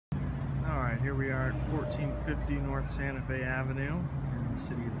Here we are at 1450 North Santa Fe Avenue in the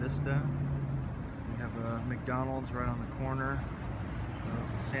city of Vista. We have a McDonald's right on the corner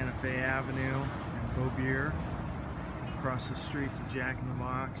of Santa Fe Avenue and Beaubier. Across the street's a Jack in the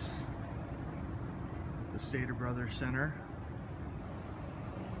Box with the Stater Brothers Center.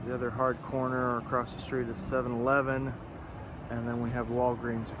 The other hard corner across the street is 7-Eleven, and then we have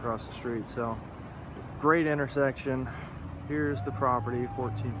Walgreens across the street. So great intersection. Here's the property,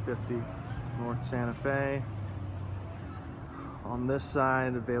 1450 North Santa Fe. On this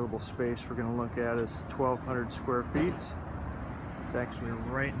side, available space we're going to look at is 1,200 square feet. It's actually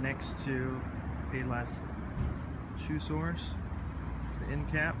right next to Payless Shoe Source, the end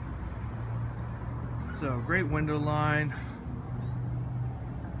cap. So great window line.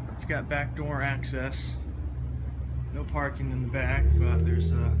 It's got back door access. No parking in the back, but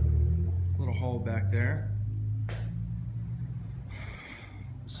there's a little hole back there.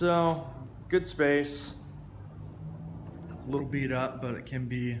 So good space. A little beat up, but it can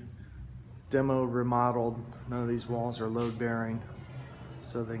be demoed, remodeled. None of these walls are load bearing,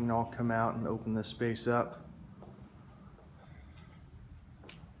 so they can all come out and open this space up.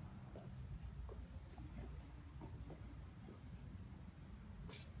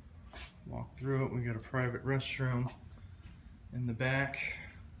 Walk through it. We got a private restroom in the back,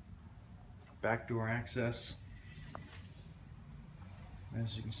 back door access.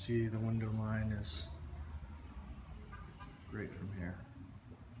 As you can see, the window line is great from here.